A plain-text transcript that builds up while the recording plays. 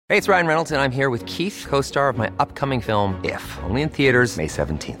Hey, it's Ryan Reynolds, and I'm here with Keith, co-star of my upcoming film, If, only in theaters May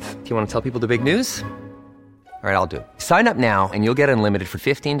 17th. Do you want to tell people the big news? All right, I'll do it. Sign up now and you'll get unlimited for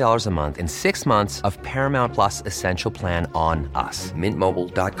 $15 a month and 6 months of Paramount Plus Essential Plan on us.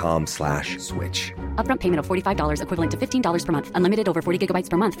 MintMobile.com/switch. Upfront payment of $45 equivalent to $15 per month. Unlimited over 40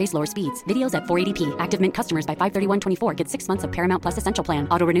 gigabytes per month. Face lower speeds. Videos at 480p. Active Mint customers by 531.24 get 6 months of Paramount Plus Essential Plan.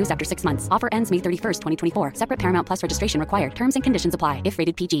 Auto renews after 6 months. Offer ends May 31st, 2024. Separate Paramount Plus registration required. Terms and conditions apply if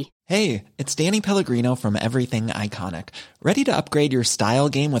rated PG. Hey, it's Danny Pellegrino from Everything Iconic. Ready to upgrade your style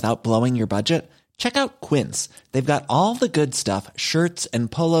game without blowing your budget? Check out Quince. They've got all the good stuff, shirts and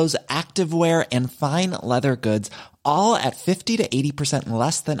polos, activewear, and fine leather goods, all at 50 to 80%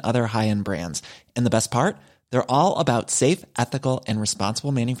 less than other high-end brands. And the best part? They're all about safe, ethical, and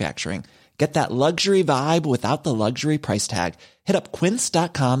responsible manufacturing. Get that luxury vibe without the luxury price tag. Hit up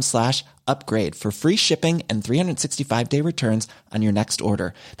quince.com/upgrade for free shipping and 365-day returns on your next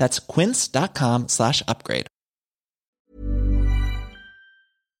order. That's quince.com/upgrade.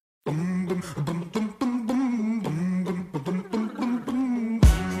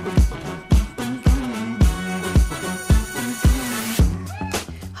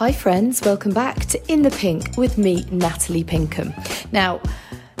 Hi friends, welcome back to In the Pink with me, Natalie Pinkham. Now,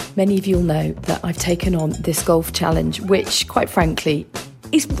 many of you will know that I've taken on this golf challenge, which quite frankly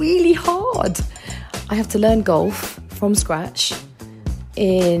is really hard. I have to learn golf from scratch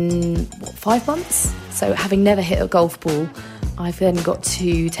in 5 months? So having never hit a golf ball, I've then got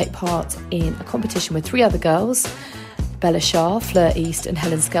to take part in a competition with 3 other girls, Bella Shah, Fleur East and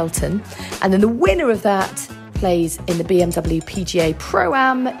Helen Skelton. And then the winner of that plays in the BMW PGA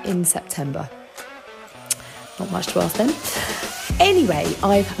Pro-Am in September. Not much to ask then. Anyway,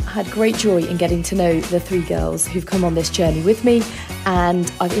 I've had great joy in getting to know the 3 girls who've come on this journey with me, and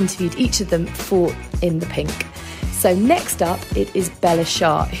I've interviewed each of them for In the Pink. So next up, it is Bella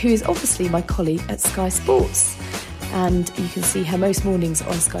Shah, who is obviously my colleague at Sky Sports. And you can see her most mornings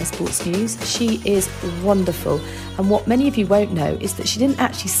on Sky Sports News. She is wonderful. And what many of you won't know is that she didn't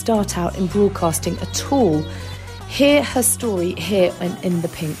actually start out in broadcasting at all. Hear her story here in The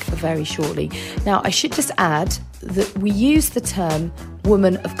Pink very shortly. Now, I should just add that we use the term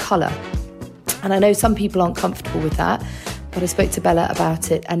woman of colour. And I know some people aren't comfortable with that, but I spoke to Bella about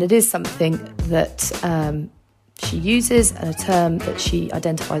it, and it is something that she uses and a term that she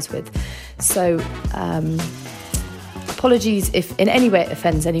identifies with. So, apologies if in any way it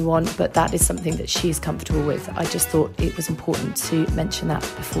offends anyone, but that is something that she's comfortable with. I just thought it was important to mention that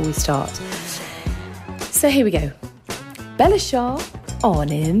before we start. So here we go. Bella Shah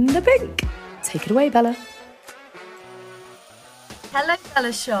on In the Pink. Take it away, Bella. Hello,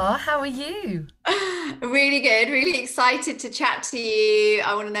 Bella Shah. How are you? Really good. Really excited to chat to you.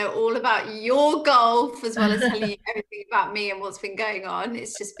 I want to know all about your golf as well as tell you everything about me and what's been going on.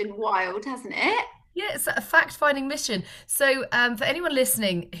 It's just been wild, hasn't it? Yeah, it's a fact-finding mission. So for anyone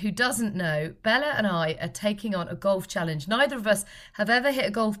listening who doesn't know, Bella and I are taking on a golf challenge. Neither of us have ever hit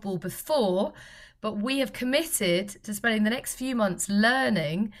a golf ball before, but we have committed to spending the next few months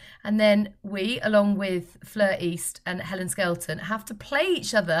learning, and then we, along with Fleur East and Helen Skelton, have to play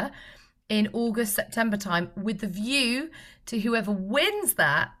each other in August, September time, with the view to whoever wins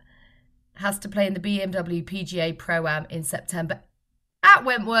that has to play in the BMW PGA Pro-Am in September at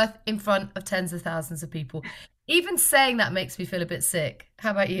Wentworth in front of tens of thousands of people. Even saying that makes me feel a bit sick. How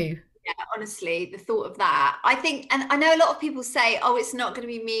about you? Yeah, honestly, the thought of that, I think, and I know a lot of people say, oh, it's not going to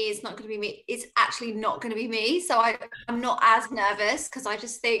be me, it's not going to be me. It's actually not going to be me. So I'm not as nervous, because I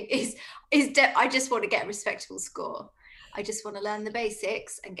just think I just want to get a respectable score. I just want to learn the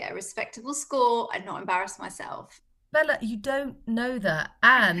basics and get a respectable score and not embarrass myself. Bella, you don't know that,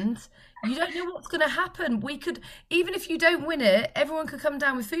 and you don't know what's going to happen. We could, even if you don't win it, everyone could come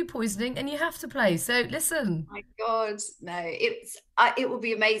down with food poisoning and you have to play. So listen. Oh my God, no, it will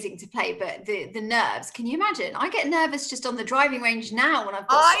be amazing to play, but the nerves, can you imagine? I get nervous just on the driving range now when I've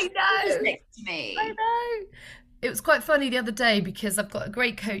got next to me. I know. It was quite funny the other day because I've got a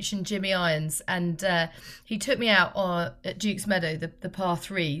great coach in Jimmy Irons, and he took me out at Duke's Meadow, the par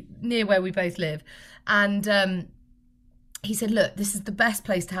 3, near where we both live. And he said, look, this is the best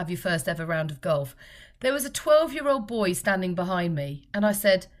place to have your first ever round of golf. There was a 12-year-old boy standing behind me, and I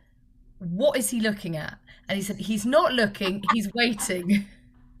said, what is he looking at? And he said, he's not looking, he's waiting.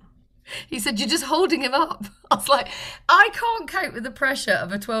 He said, you're just holding him up. I was like, I can't cope with the pressure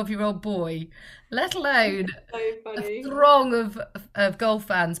of a 12-year-old boy, let alone a throng of golf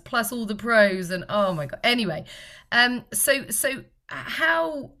fans, plus all the pros, and oh my God. Anyway, so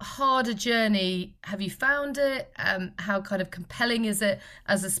how hard a journey have you found it? How kind of compelling is it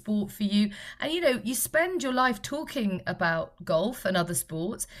as a sport for you? And, you spend your life talking about golf and other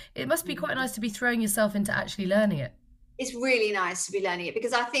sports. It must be quite nice to be throwing yourself into actually learning it. It's really nice to be learning it,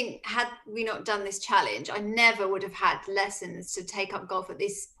 because I think had we not done this challenge, I never would have had lessons to take up golf at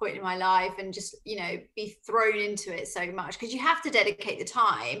this point in my life and just, be thrown into it so much, because you have to dedicate the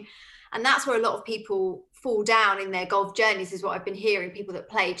time. And that's where a lot of people fall down in their golf journeys, is what I've been hearing, people that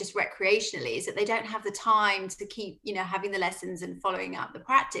play just recreationally, is that they don't have the time to keep, having the lessons and following up the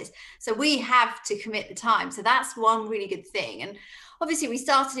practice. So we have to commit the time. So that's one really good thing. And obviously we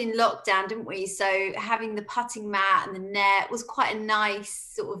started in lockdown, didn't we? So having the putting mat and the net was quite a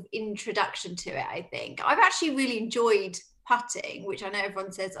nice sort of introduction to it, I think. I've actually really enjoyed putting, which I know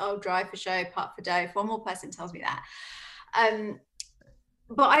everyone says, oh, drive for show, putt for dough. If one more person tells me that.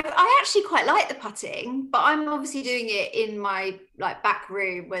 But I actually quite like the putting, but I'm obviously doing it in my back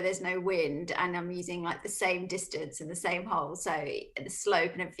room where there's no wind, and I'm using the same distance and the same hole. So the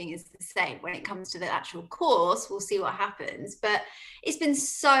slope and everything is the same. When it comes to the actual course, we'll see what happens. But it's been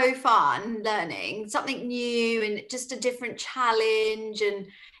so fun learning something new and just a different challenge. And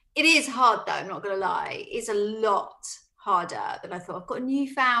it is hard though, I'm not going to lie. It's a lot harder than I thought. I've got a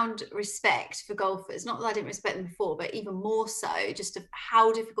newfound respect for golfers. Not that I didn't respect them before, but even more so just of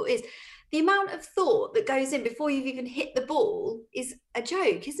how difficult it is. The amount of thought that goes in before you've even hit the ball is a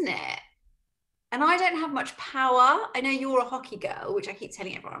joke, isn't it? And I don't have much power. I know you're a hockey girl, which I keep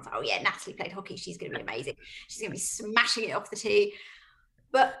telling everyone. I'm like, oh yeah, Natalie played hockey. She's going to be amazing. She's going to be smashing it off the tee.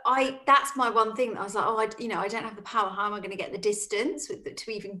 But that's my one thing that I was like, I don't have the power. How am I going to get the distance to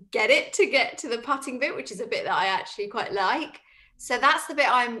even get to the putting bit, which is a bit that I actually quite like. So that's the bit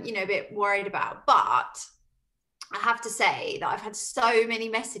I'm, a bit worried about. But I have to say that I've had so many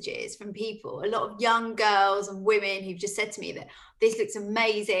messages from people, a lot of young girls and women who've just said to me that this looks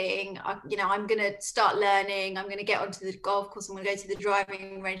amazing. I'm going to start learning. I'm going to get onto the golf course. I'm going to go to the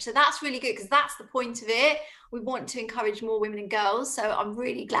driving range. So that's really good, because that's the point of it. We want to encourage more women and girls. So I'm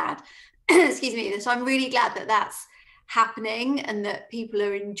really glad, excuse me. So I'm really glad that that's happening and that people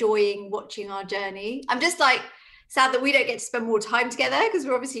are enjoying watching our journey. I'm just sad that we don't get to spend more time together, because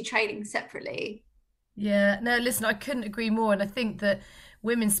we're obviously training separately. Yeah, no, listen, I couldn't agree more. And I think that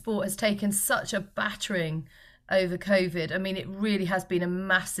women's sport has taken such a battering over COVID. I mean, it really has been a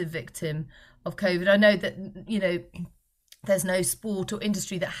massive victim of COVID. I know that, there's no sport or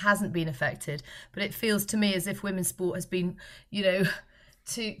industry that hasn't been affected, but it feels to me as if women's sport has been,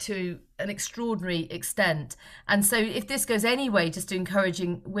 to an extraordinary extent. And so if this goes anyway, just to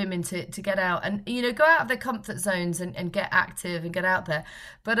encouraging women to get out and, go out of their comfort zones and get active and get out there.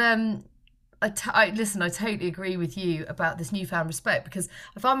 But, listen, I totally agree with you about this newfound respect, because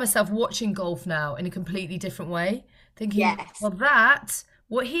I find myself watching golf now in a completely different way, thinking, yes, well,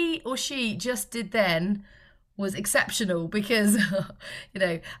 what he or she just did then was exceptional, because,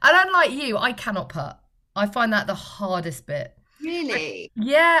 and unlike you, I cannot putt. I find that the hardest bit. Really?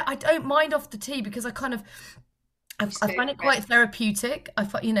 I don't mind off the tee, because I kind of, I find it quite therapeutic. I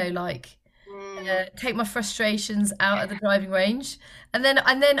find, take my frustrations out of the driving range, and then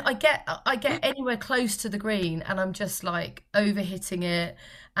I get anywhere close to the green and I'm just overhitting it,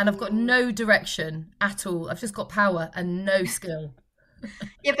 and I've got no direction at all. I've just got power and no skill.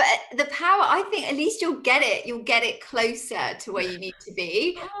 Yeah, but the power, I think at least you'll get it closer to where you need to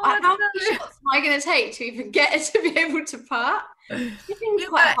be. How many shots am I going to take to even get it to be able to putt? It's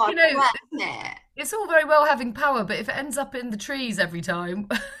quite hard to work, isn't it? It's all very well having power, but if it ends up in the trees every time,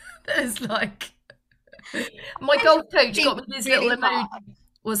 there's my golf coach got me this little emoji.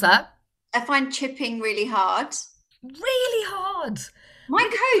 What's that? I find chipping really hard. Really hard. My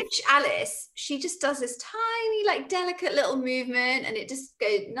coach, Alice, she just does this tiny, delicate little movement, and it just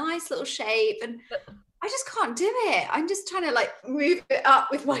goes nice little shape. And I just can't do it. I'm just trying to move it up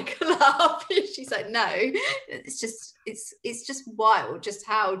with my glove. She's like, no, it's just wild just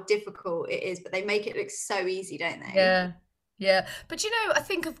how difficult it is. But they make it look so easy, don't they? Yeah. Yeah, but I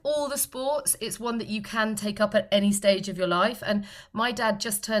think of all the sports, it's one that you can take up at any stage of your life. And my dad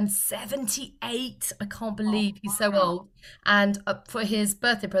just turned 78. I can't believe he's so old. And for his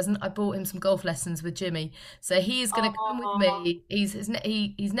birthday present, I bought him some golf lessons with Jimmy. So he is going to come with me.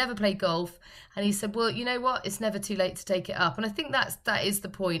 He's never played golf, and he said, well, you know what? It's never too late to take it up. And I think that is the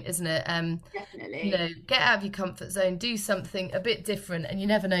point, isn't it? Definitely. Get out of your comfort zone, do something a bit different, and you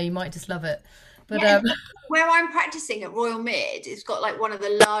never know, you might just love it. But yeah, where I'm practicing at Royal Mid, it's got like one of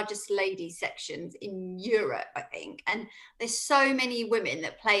the largest ladies sections in Europe, I think. And there's so many women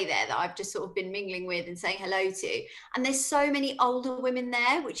that play there that I've just sort of been mingling with and saying hello to. And there's so many older women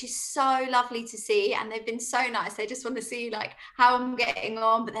there, which is so lovely to see. And they've been so nice. They just want to see like how I'm getting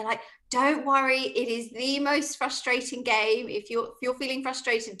on. But they're like, don't worry, it is the most frustrating game. If you're feeling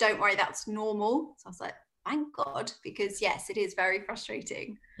frustrated, don't worry, that's normal. So I was like, thank God, because yes, it is very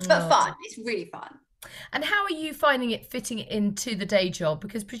frustrating, but fun. It's really fun. And how are you finding it fitting into the day job?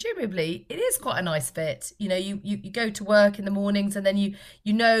 Because presumably it is quite a nice fit. You know, you go to work in the mornings, and then you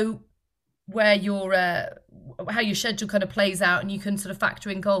know where your how your schedule kind of plays out, and you can sort of factor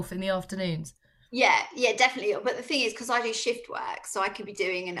in golf in the afternoons. Yeah, definitely. But the thing is, because I do shift work, so I could be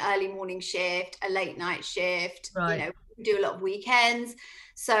doing an early morning shift, a late night shift, right. You know, we do a lot of weekends.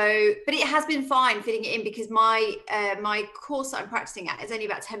 So, but it has been fine fitting it in, because my my course that I'm practicing at is only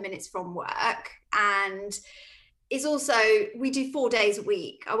about 10 minutes from work. And it's also, we do 4 days a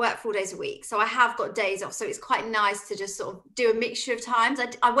week. I work 4 days a week. So I have got days off. So it's quite nice to just sort of do a mixture of times.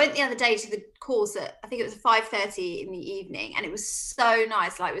 I went the other day to the course at, I think it was 5:30 in the evening. And it was so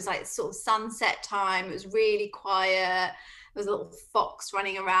nice. Like, it was like sort of sunset time. It was really quiet. There was a little fox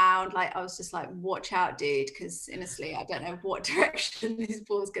running around. Like, I was just like, watch out, dude, because honestly, I don't know what direction this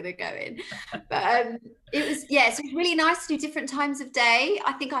ball's going to go in. But it was, so it's really nice to do different times of day.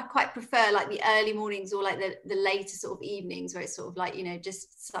 I think I quite prefer like the early mornings, or like the later sort of evenings, where it's sort of like, you know,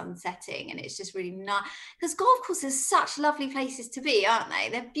 just sun setting, and it's just really nice. Because golf courses are such lovely places to be, aren't they?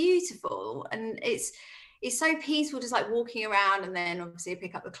 They're beautiful, and it's so peaceful, just like walking around, and then obviously I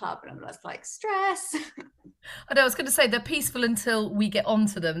pick up the club and I'm just like, stress. I know, I was going to say they're peaceful until we get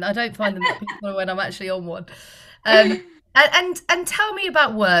onto them. I don't find them that peaceful when I'm actually on one. And tell me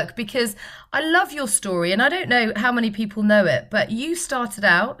about work, because I love your story, and I don't know how many people know it, but you started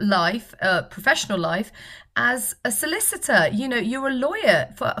out professional life, as a solicitor. You know, you're a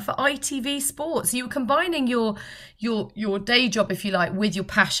lawyer for ITV Sports. You were combining your day job, if you like, with your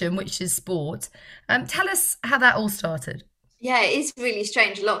passion, which is sport. Tell us how that all started. Yeah, it is really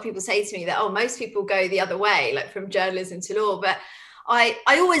strange. A lot of people say to me that, oh, most people go the other way, like from journalism to law. But I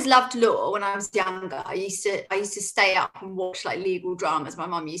always loved law when I was younger. I used to stay up and watch like legal dramas. My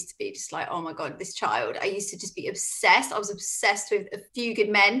mum used to be just like, oh my God, this child. I used to just be obsessed. I was obsessed with A Few Good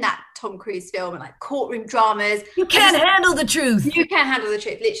Men, that Tom Cruise film, and like courtroom dramas. You can't handle the truth. You can't handle the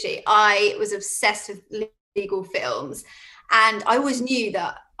truth. Literally, I was obsessed with legal films. And I always knew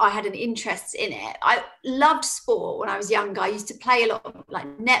that I had an interest in it. I loved sport when I was younger. I used to play a lot of like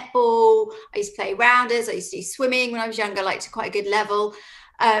netball. I used to play rounders. I used to do swimming when I was younger, like to quite a good level,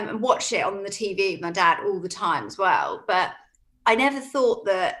 and watch it on the TV with my dad all the time as well. But I never thought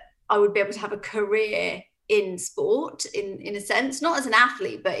that I would be able to have a career in sport in a sense, not as an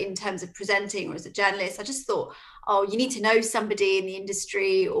athlete, but in terms of presenting or as a journalist. I just thought, oh, you need to know somebody in the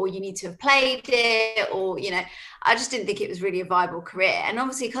industry, or you need to have played it, or, you know, I just didn't think it was really a viable career. And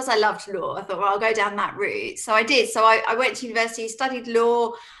obviously, because I loved law, I thought, well, I'll go down that route. So I did. So I went to university, studied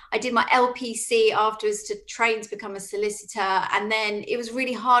law. I did my LPC afterwards to train to become a solicitor. And then it was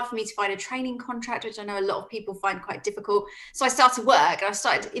really hard for me to find a training contract, which I know a lot of people find quite difficult. So I started work, and I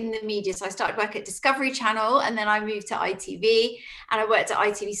started in the media. So I started work at Discovery Channel, and then I moved to ITV, and I worked at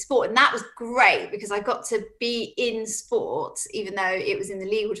ITV Sport. And that was great because I got to be in sports, even though it was in the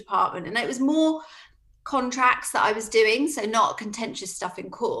legal department. And it was more contracts that I was doing, so not contentious stuff in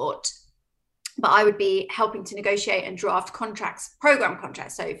court, but I would be helping to negotiate and draft contracts, program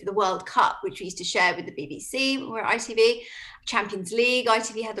contracts. So for the World Cup, which we used to share with the BBC when we were at ITV, Champions League,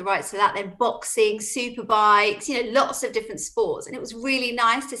 ITV had the rights to that, then boxing, superbikes, you know, lots of different sports. And it was really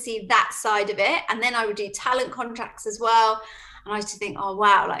nice to see that side of it. And then I would do talent contracts as well. And I used to think, oh,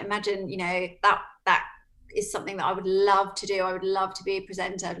 wow, like imagine, you know, that is something that I would love to do. I would love to be a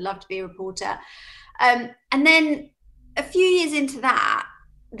presenter. I'd love to be a reporter. And then a few years into that,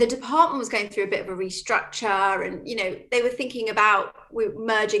 the department was going through a bit of a restructure, and, you know, they were thinking about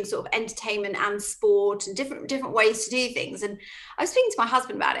merging sort of entertainment and sport and different ways to do things. And I was speaking to my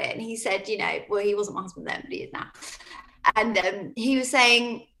husband about it, and he said, you know, well, he wasn't my husband then, but he is now. And he was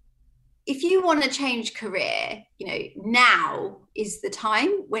saying, if you want to change career, you know, now is the time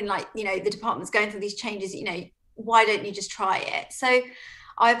when, like, you know, the department's going through these changes, you know, why don't you just try it? So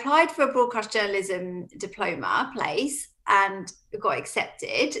I applied for a broadcast journalism diploma place and got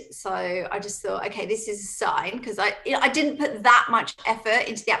accepted. So I just thought, okay, this is a sign, because I didn't put that much effort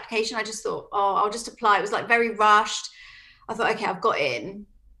into the application. I just thought, oh, I'll just apply. It was like very rushed. I thought, okay, I've got in.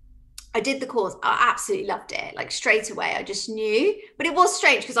 I did the course. I absolutely loved it. Like straight away, I just knew. But it was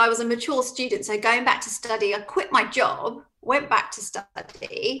strange because I was a mature student. So going back to study, I quit my job, went back to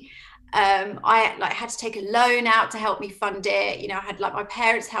study. I like had to take a loan out to help me fund it. You know, I had like my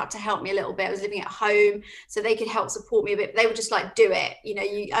parents helped to help me a little bit. I was living at home, so they could help support me a bit. They would just like do it. You know,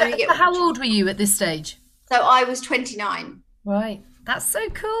 you only get. How old were you at this stage? So I was 29. Right, that's so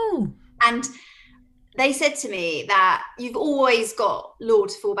cool. And they said to me that you've always got law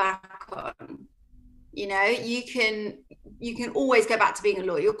to fall back on. You know, you can always go back to being a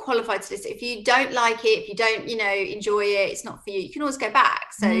lawyer. You're qualified solicitor. If you don't like it, if you don't, you know, enjoy it, it's not for you, you can always go back.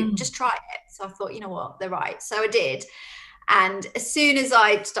 So just try it. So I thought, you know what, they're right. So I did. And as soon as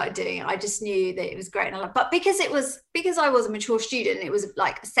I started doing it, I just knew that it was great. But because I was a mature student, it was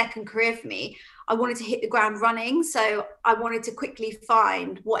like a second career for me. I wanted to hit the ground running. So I wanted to quickly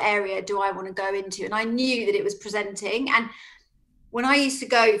find what area do I want to go into. And I knew that it was presenting. And when I used to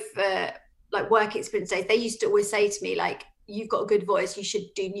go for like work experience days, they used to always say to me, like, you've got a good voice, you should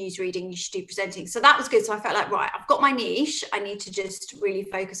do news reading, you should do presenting. So that was good. So I felt like, right, I've got my niche, I need to just really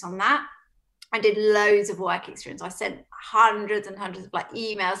focus on that. I did loads of work experience. I sent hundreds and hundreds of like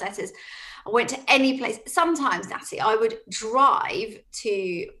emails, letters. I went to any place. Sometimes, Natty, I would drive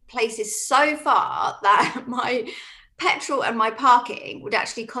to places so far that my petrol and my parking would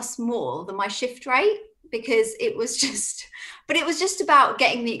actually cost more than my shift rate, because it was just about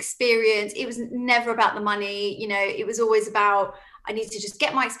getting the experience. It was never about the money. You know, it was always about, I need to just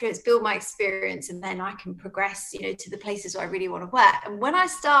get my experience, build my experience, and then I can progress, you know, to the places where I really want to work. And when I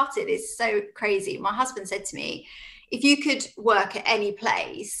started, it's so crazy. My husband said to me, if you could work at any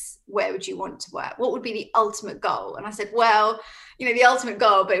place, where would you want to work? What would be the ultimate goal? And I said, well, you know, the ultimate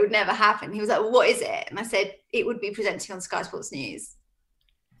goal, but it would never happen. He was like, well, what is it? And I said, it would be presenting on Sky Sports News.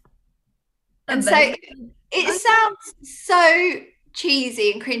 And so it sounds so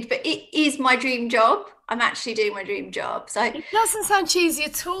cheesy and cringe, but it is my dream job. I'm actually doing my dream job. So it doesn't sound cheesy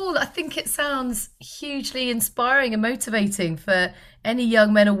at all. I think it sounds hugely inspiring and motivating for any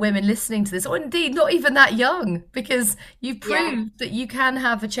young men or women listening to this, or indeed not even that young, because you've proved that you can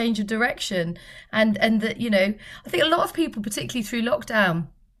have a change of direction. And that, you know, I think a lot of people, particularly through lockdown,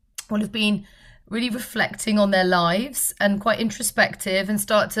 will have been really reflecting on their lives and quite introspective and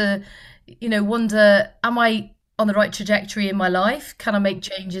start to, you know, wonder, am I on the right trajectory in my life? Can I make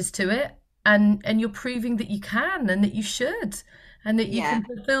changes to it? And you're proving that you can, and that you should, and that you can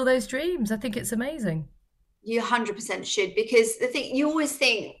fulfill those dreams. I think it's amazing. You 100% should, because the thing, you always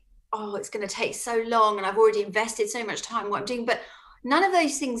think, oh, it's going to take so long and I've already invested so much time in what I'm doing, but none of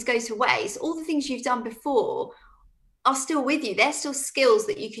those things go to waste. All the things you've done before are still with you. They're still skills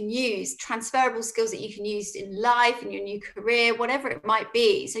that you can use, transferable skills that you can use in life, in your new career, whatever it might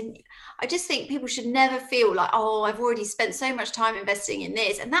be. So I just think people should never feel like, oh, I've already spent so much time investing in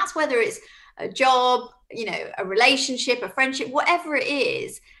this. And that's whether it's a job, you know, a relationship, a friendship, whatever it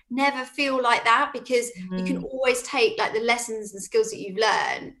is. Never feel like that, because you can always take like the lessons and skills that you've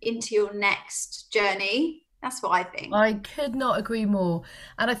learned into your next journey. That's what I think. I could not agree more.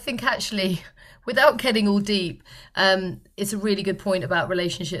 And I think actually, without getting all deep, it's a really good point about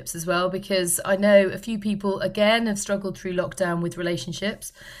relationships as well, because I know a few people, again, have struggled through lockdown with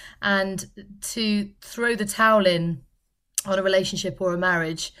relationships, and to throw the towel in on a relationship or a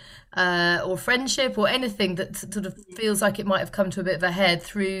marriage or friendship or anything that sort of feels like it might have come to a bit of a head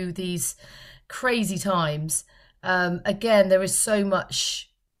through these crazy times. Again, there is so much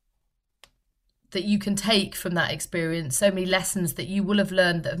that you can take from that experience, so many lessons that you will have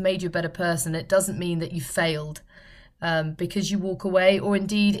learned that have made you a better person. It doesn't mean that you failed because you walk away, or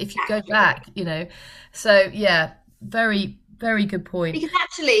indeed if you go back, you know. So yeah, very, very good point. Because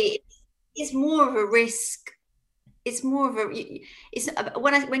actually it's more of a risk. It's more of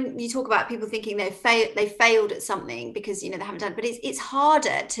when you talk about people thinking they failed at something because, you know, they haven't done it, but it's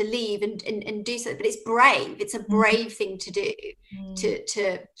harder to leave and do so, but it's brave. It's a brave thing to do,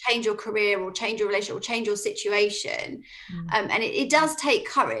 to change your career or change your relationship or change your situation. And it does take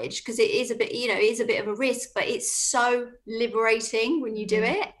courage, because it is a bit, you know, it is a bit of a risk, but it's so liberating when you do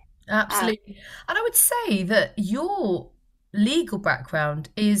it. Absolutely. And I would say that your legal background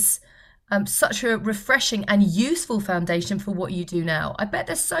is such a refreshing and useful foundation for what you do now. I bet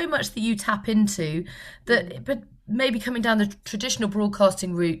there's so much that you tap into that, but maybe coming down the traditional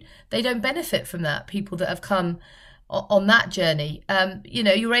broadcasting route, they don't benefit from that. People that have come on that journey, you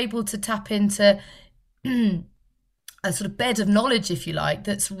know, you're able to tap into a sort of bed of knowledge, if you like,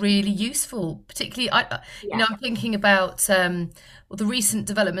 that's really useful. Particularly, you know, I'm thinking about the recent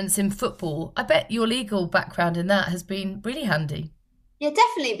developments in football. I bet your legal background in that has been really handy. Yeah,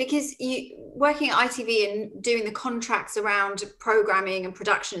 definitely, because you working at ITV and doing the contracts around programming and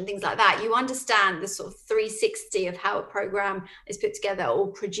production and things like that, you understand the sort of 360 of how a program is put together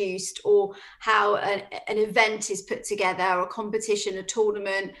or produced, or how an event is put together, or a competition, a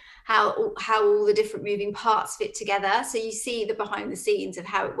tournament, how all the different moving parts fit together. So you see the behind the scenes of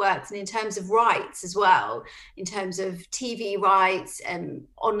how it works, and in terms of rights as well, in terms of TV rights and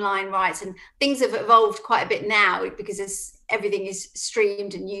online rights, and things have evolved quite a bit now because everything is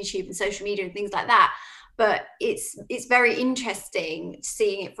streamed and YouTube and social media and things like that. But it's very interesting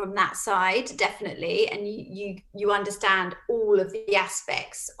seeing it from that side, definitely, and you understand all of the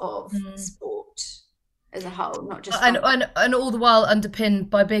aspects of sport as a whole, not just and all the while underpinned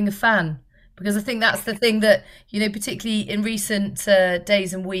by being a fan, because I think that's the thing that, you know, particularly in recent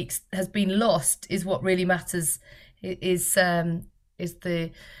days and weeks has been lost, is what really matters is the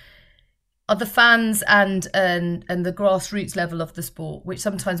fans and the grassroots level of the sport, which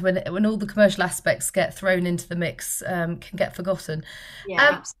sometimes when all the commercial aspects get thrown into the mix can get forgotten.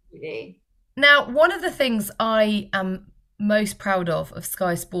 Yeah, absolutely. Now, one of the things I am most proud of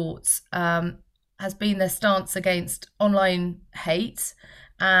Sky Sports has been their stance against online hate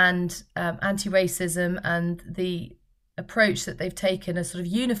and anti-racism, and the approach that they've taken, a sort of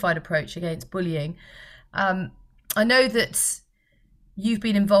unified approach against bullying. I know that you've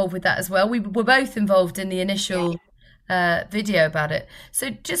been involved with that as well. We were both involved in the initial video about it.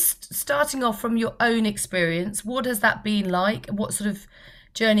 So just starting off from your own experience, what has that been like? What sort of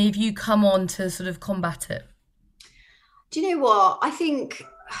journey have you come on to sort of combat it? Do you know what? I think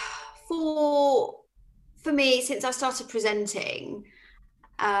for me, since I started presenting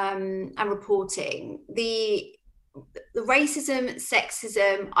and reporting, the racism,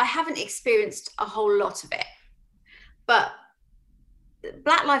 sexism, I haven't experienced a whole lot of it. But the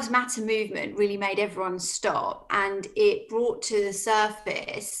Black Lives Matter movement really made everyone stop, and it brought to the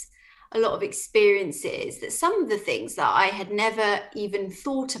surface a lot of experiences, that some of the things that I had never even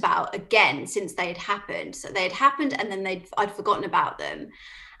thought about again since they had happened. So they had happened, and then I'd forgotten about them.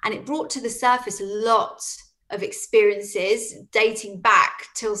 And it brought to the surface a lot of experiences dating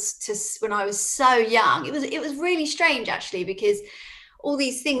back to when I was so young. It was really strange, actually, because all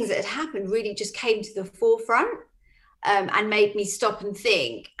these things that had happened really just came to the forefront. And made me stop and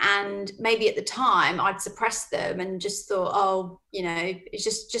think. And maybe at the time I'd suppressed them and just thought, oh, you know, it's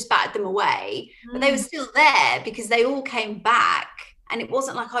just batted them away. But they were still there because they all came back, and it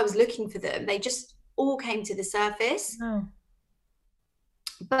wasn't like I was looking for them. They just all came to the surface. Oh.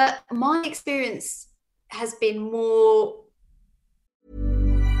 But my experience has been more.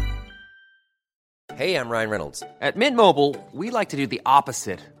 Hey, I'm Ryan Reynolds. At Mint Mobile, we like to do the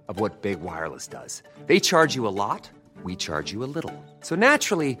opposite of what Big Wireless does. They charge you a lot. We charge you a little. So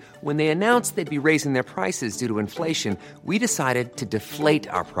naturally, when they announced they'd be raising their prices due to inflation, we decided to deflate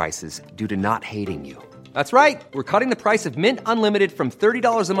our prices due to not hating you. That's right. We're cutting the price of Mint Unlimited from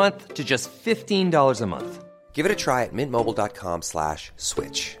 $30 a month to just $15 a month. Give it a try at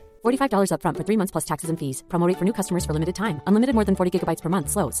mintmobile.com/switch. $45 up front for 3 months plus taxes and fees. Promo rate for new customers for limited time. Unlimited more than 40 gigabytes per month.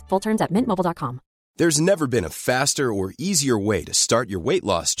 Slows full terms at mintmobile.com. There's never been a faster or easier way to start your weight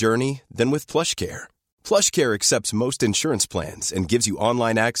loss journey than with PlushCare. PlushCare accepts most insurance plans and gives you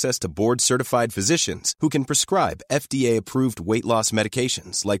online access to board-certified physicians who can prescribe FDA-approved weight loss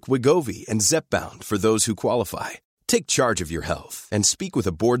medications like Wegovy and Zepbound for those who qualify. Take charge of your health and speak with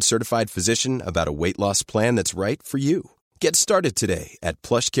a board-certified physician about a weight loss plan that's right for you. Get started today at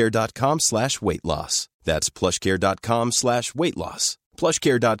plushcare.com/weightloss. That's plushcare.com/weightloss.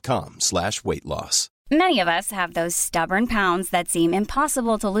 plushcare.com/weightloss. Many of us have those stubborn pounds that seem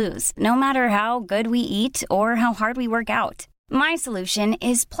impossible to lose, no matter how good we eat or how hard we work out. My solution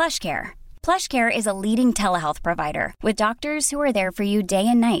is PlushCare. PlushCare is a leading telehealth provider with doctors who are there for you day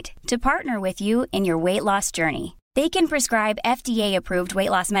and night to partner with you in your weight loss journey. They can prescribe FDA-approved weight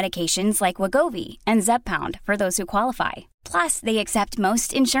loss medications like Wegovy and Zepbound for those who qualify. Plus, they accept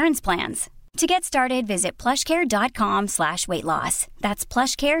most insurance plans. To get started, visit plushcare.com/weightloss. That's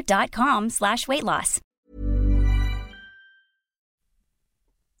plushcare.com/weightloss.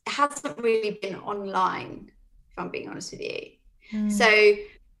 It hasn't really been online, if I'm being honest with you. So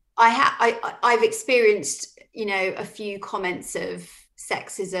I've experienced, you know, a few comments of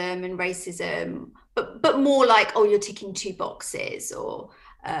sexism and racism, but more like, oh, you're ticking 2 boxes, or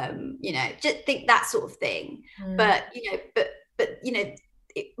you know, just think that sort of thing. But you know,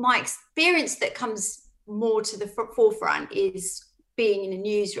 my experience that comes more to the forefront is being in a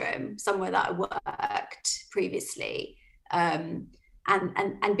newsroom somewhere that I worked previously, and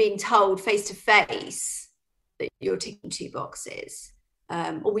being told face to face that you're ticking 2 boxes,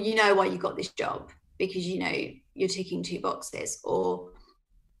 or you know why you got this job, because you know you're ticking 2 boxes, or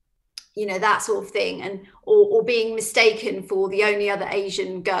you know, that sort of thing, and or being mistaken for the only other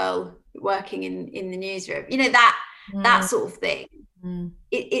Asian girl working in the newsroom, you know, that sort of thing.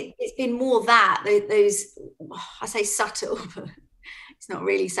 It's been more that those, I say subtle, but it's not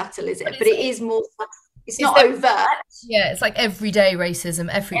really subtle, is it? But it is more. It's not overt. Yeah, it's like everyday racism.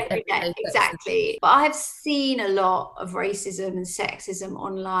 Every day, exactly. But I have seen a lot of racism and sexism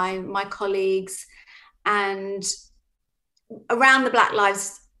online. My colleagues, and around the Black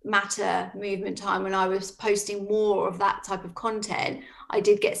Lives Matter movement time, when I was posting more of that type of content, I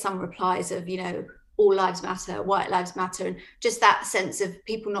did get some replies of, you know, all lives matter, white lives matter, and just that sense of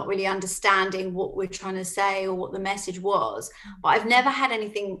people not really understanding what we're trying to say or what the message was. But I've never had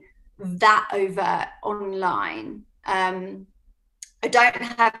anything that overt online. I don't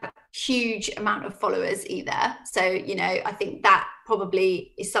have a huge amount of followers either, so, you know, I think that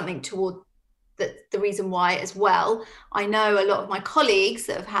probably is something toward the reason why as well. I know a lot of my colleagues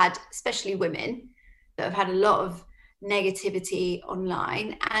that have had, especially women, that have had a lot of negativity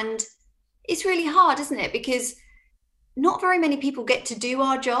online, and it's really hard, isn't it? Because not very many people get to do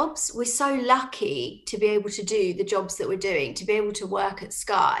our jobs. We're so lucky to be able to do the jobs that we're doing, to be able to work at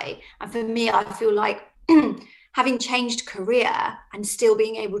Sky. And for me, I feel like having changed career and still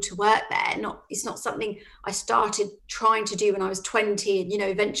being able to work there, it's not something I started trying to do when I was 20 and, you know,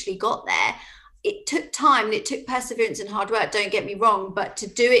 eventually got there. It took time and it took perseverance and hard work, don't get me wrong, but to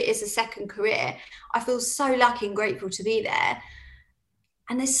do it as a second career, I feel so lucky and grateful to be there.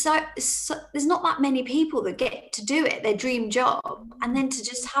 And there's not that many people that get to do it, their dream job, and then to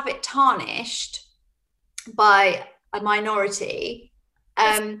just have it tarnished by a minority.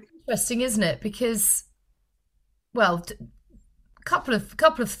 It's interesting, isn't it? Because, well, couple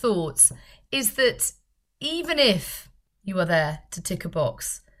of thoughts is that even if you are there to tick a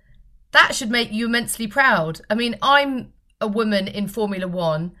box, that should make you immensely proud. I mean, I'm a woman in Formula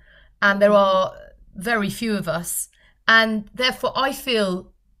One, and there are very few of us. And therefore, I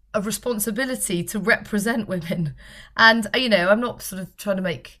feel a responsibility to represent women. And, you know, I'm not sort of trying to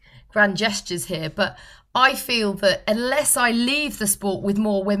make grand gestures here, but I feel that unless I leave the sport with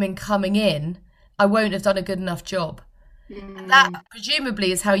more women coming in, I won't have done a good enough job. And that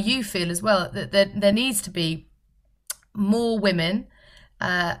presumably is how you feel as well, that there needs to be more women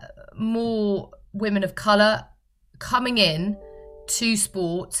of colour coming in to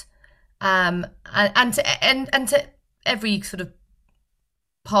sport, and to every sort of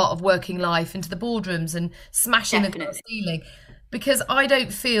part of working life, into the boardrooms and smashing the glass ceiling, because I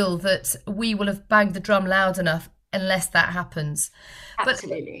don't feel that we will have banged the drum loud enough unless that happens.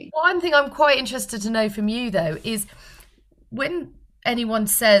 Absolutely. But one thing I'm quite interested to know from you, though, is when anyone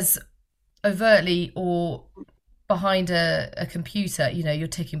says overtly or behind a computer, you know, you're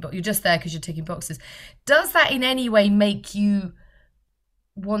just there because you're ticking boxes, does that in any way make you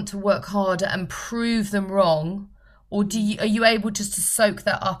want to work harder and prove them wrong? Or are you able just to soak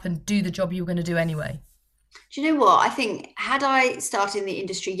that up and do the job you were going to do anyway? Do you know what? I think had I started in the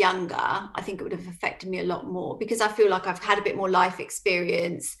industry younger, I think it would have affected me a lot more, because I feel like I've had a bit more life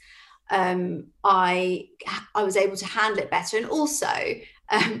experience. I was able to handle it better. And also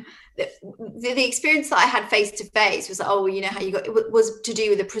the experience that I had face to face was, oh, you know, how you got it was to do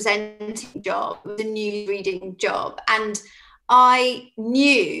with a presenting job, the news reading job. And I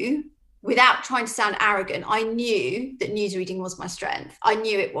knew, without trying to sound arrogant, I knew that newsreading was my strength. I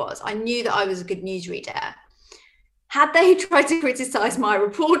knew it was. I knew that I was a good newsreader. Had they tried to criticize my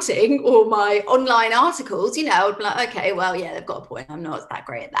reporting or my online articles, you know, I'd be like, okay, well, yeah, they've got a point. I'm not that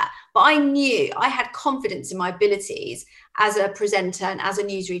great at that. But I knew, I had confidence in my abilities as a presenter and as a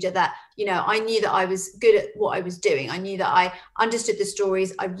newsreader, that, you know, I knew that I was good at what I was doing. I knew that I understood the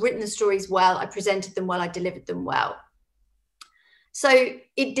stories. I'd written the stories well. I presented them well. I delivered them well. So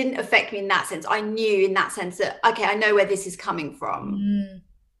it didn't affect me in that sense. I knew in that sense that, okay, I know where this is coming from.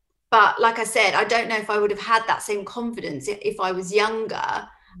 But like I said, I don't know if I would have had that same confidence if I was younger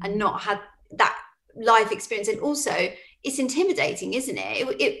and not had that life experience. And also, it's intimidating, isn't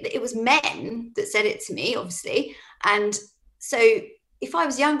it? It was men that said it to me, obviously. And so if I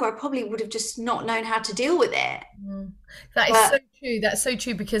was younger, I probably would have just not known how to deal with it. That is so true. That's so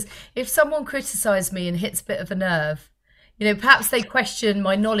true, because if someone criticised me and hits a bit of a nerve, you know, perhaps they question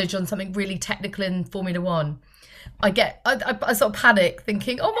my knowledge on something really technical in Formula One, I sort of panic,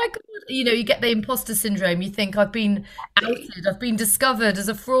 thinking, oh my God, you know, you get the imposter syndrome. You think, I've been outed, I've been discovered as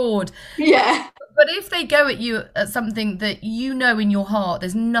a fraud. Yeah. But if they go at you at something that you know in your heart,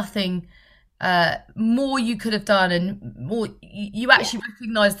 there's nothing more you could have done, and more you actually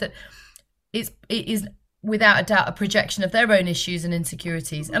recognise that it is without a doubt a projection of their own issues and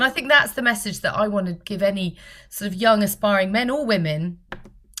insecurities. And I think that's the message that I want to give any sort of young aspiring men or women,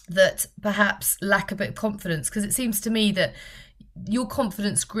 that perhaps lack a bit of confidence? Because it seems to me that your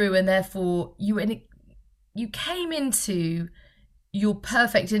confidence grew, and therefore you came into your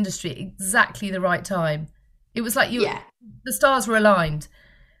perfect industry at exactly the right time. It was like the stars were aligned.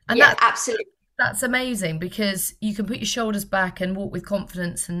 And absolutely. That's amazing, because you can put your shoulders back and walk with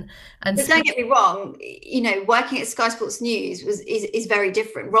confidence. And but don't get me wrong, working at Sky Sports News is very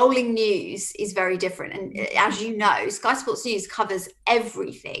different. Rolling news is very different, and as you know, Sky Sports News covers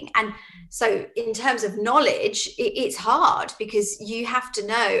everything. And so, in terms of knowledge, it's hard, because you have to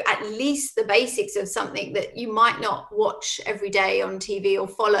know at least the basics of something that you might not watch every day on TV or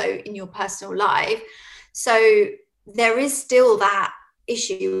follow in your personal life. So there is still that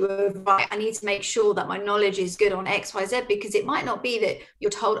issue of, right, I need to make sure that my knowledge is good on XYZ, because it might not be that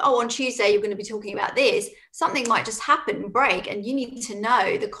you're told, oh, on Tuesday you're going to be talking about this. Something might just happen and break, and you need to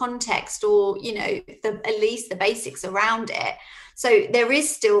know the context, or at least the basics around it. So there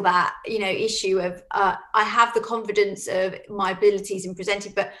is still that issue of I have the confidence of my abilities in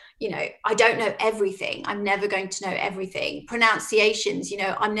presenting, but I don't know everything. I'm never going to know everything. Pronunciations,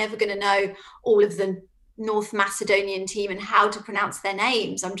 I'm never going to know all of the North Macedonian team and how to pronounce their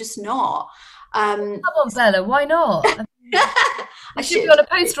names. I'm just not. Come on, Bella, why not? I should be on a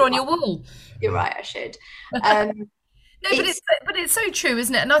poster on your wall. You're right, I should. No, but it's so true,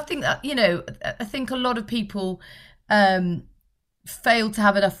 isn't it? And I think that I think a lot of people fail to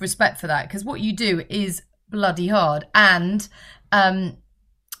have enough respect for that, because what you do is bloody hard. And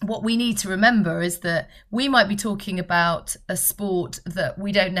what we need to remember is that we might be talking about a sport that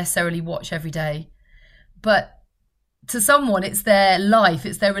we don't necessarily watch every day, but to someone it's their life,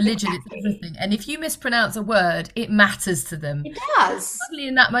 it's their religion, exactly. It's everything. And if you mispronounce a word, it matters to them. It does. Suddenly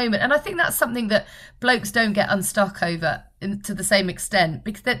in that moment. And I think that's something that blokes don't get unstuck over to the same extent,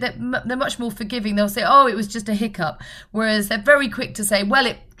 because they're much more forgiving. They'll say, oh, it was just a hiccup. Whereas they're very quick to say,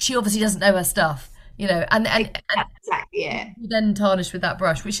 well, she obviously doesn't know her stuff. And exactly, yeah. Then tarnish with that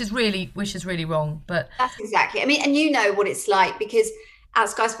brush, which is really wrong. But that's exactly. I mean, and you know what it's like, because at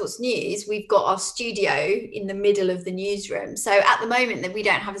Sky Sports News, we've got our studio in the middle of the newsroom. So at the moment that we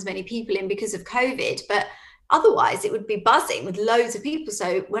don't have as many people in because of COVID, but otherwise it would be buzzing with loads of people.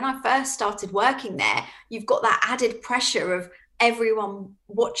 So when I first started working there, you've got that added pressure of everyone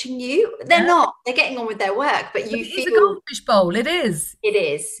watching you. They're not, they're getting on with their work, but you feel it's a goldfish bowl. It is. It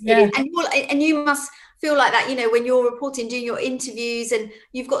is. And you must feel like that, when you're reporting, doing your interviews, and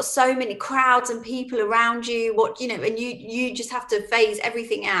you've got so many crowds and people around you, and you just have to phase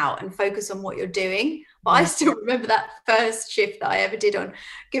everything out and focus on what you're doing. But I still remember that first shift that I ever did on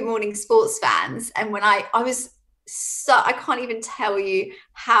Good Morning Sports Fans. And when I was I can't even tell you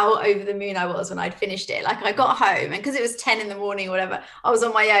how over the moon I was when I'd finished it. Like, I got home, and because it was 10 in the morning or whatever, I was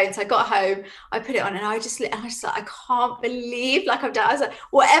on my own. So I got home, I put it on, and I was just like, I can't believe I've done. I was like,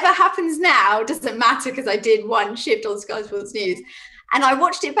 whatever happens now doesn't matter, because I did one shift on Sky Sports News. And I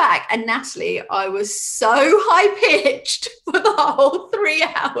watched it back, and Natalie, I was so high-pitched for the whole 3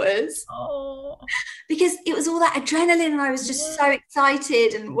 hours. Oh. Because it was all that adrenaline, and I was just so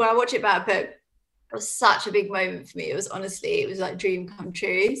excited. And when I watch it back, but it was such a big moment for me. It was like a dream come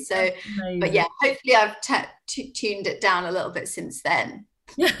true. So, but yeah, hopefully I've tuned it down a little bit since then.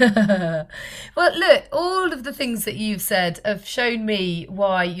 Well, look, all of the things that you've said have shown me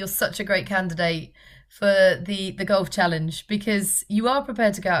why you're such a great candidate for the golf challenge, because you are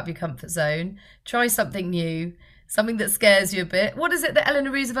prepared to go out of your comfort zone, try something new, something that scares you a bit. What is it that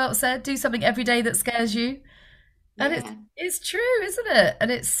Eleanor Roosevelt said? Do something every day that scares you. And it's true, isn't it?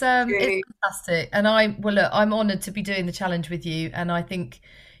 And it's fantastic. And I'm honoured to be doing the challenge with you. And I think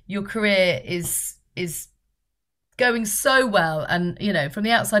your career is going so well. And from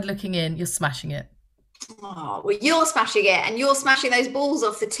the outside looking in, you're smashing it. Oh, well, you're smashing it, and you're smashing those balls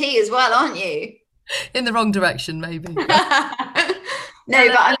off the tee as well, aren't you? In the wrong direction, maybe. No,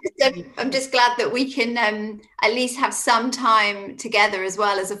 but I'm just glad that we can at least have some time together as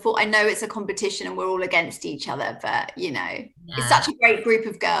well as I know it's a competition and we're all against each other, but it's such a great group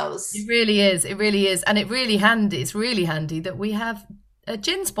of girls. It really is. And it's really handy that we have a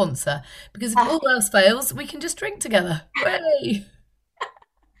gin sponsor, because if all else fails, we can just drink together. Hooray!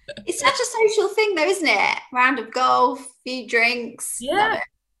 It's such a social thing though, isn't it? Round of golf, few drinks. Yeah.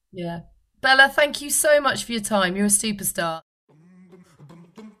 Yeah. Bella, thank you so much for your time. You're a superstar.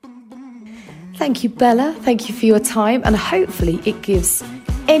 Thank you, Bella. Thank you for your time. And hopefully it gives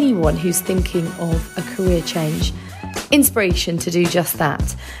anyone who's thinking of a career change inspiration to do just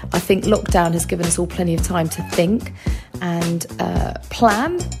that. I think lockdown has given us all plenty of time to think and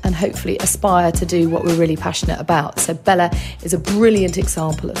plan and hopefully aspire to do what we're really passionate about. So Bella is a brilliant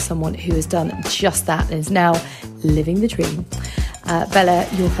example of someone who has done just that and is now living the dream. Bella,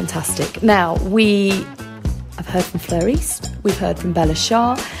 you're fantastic. Now, we have heard from Fleur East, we've heard from Bella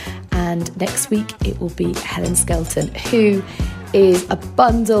Shah, and next week it will be Helen Skelton, who is a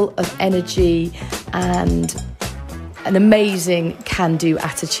bundle of energy and an amazing can-do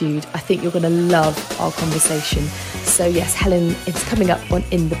attitude. I think you're going to love our conversation. So yes, Helen is coming up on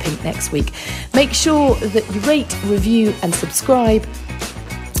In the Pink next week. Make sure that you rate, review and subscribe,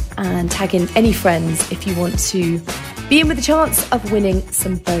 and tag in any friends if you want to be in with a chance of winning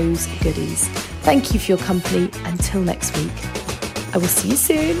some Bose goodies. Thank you for your company. Until next week, I will see you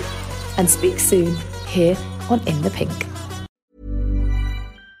soon and speak soon here on In the Pink.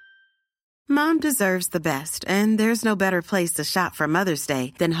 Mom deserves the best, and there's no better place to shop for Mother's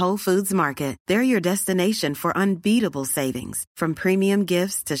Day than Whole Foods Market. They're your destination for unbeatable savings, from premium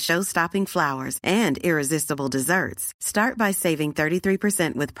gifts to show-stopping flowers and irresistible desserts. Start by saving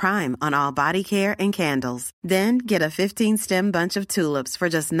 33% with Prime on all body care and candles. Then get a 15-stem bunch of tulips for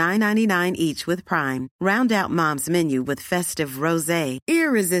just $9.99 each with Prime. Round out Mom's menu with festive rosé,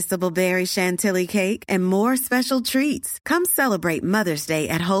 irresistible berry chantilly cake, and more special treats. Come celebrate Mother's Day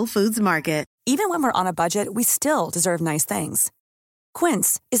at Whole Foods Market. Even when we're on a budget, we still deserve nice things.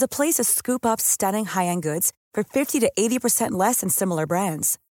 Quince is a place to scoop up stunning high-end goods for 50 to 80% less than similar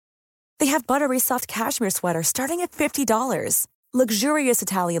brands. They have buttery soft cashmere sweaters starting at $50, luxurious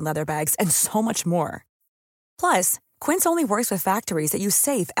Italian leather bags, and so much more. Plus, Quince only works with factories that use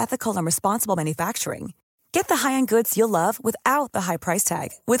safe, ethical, and responsible manufacturing. Get the high-end goods you'll love without the high price tag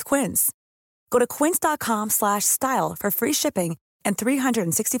with Quince. Go to quince.com/style for free shipping and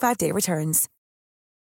 365-day returns.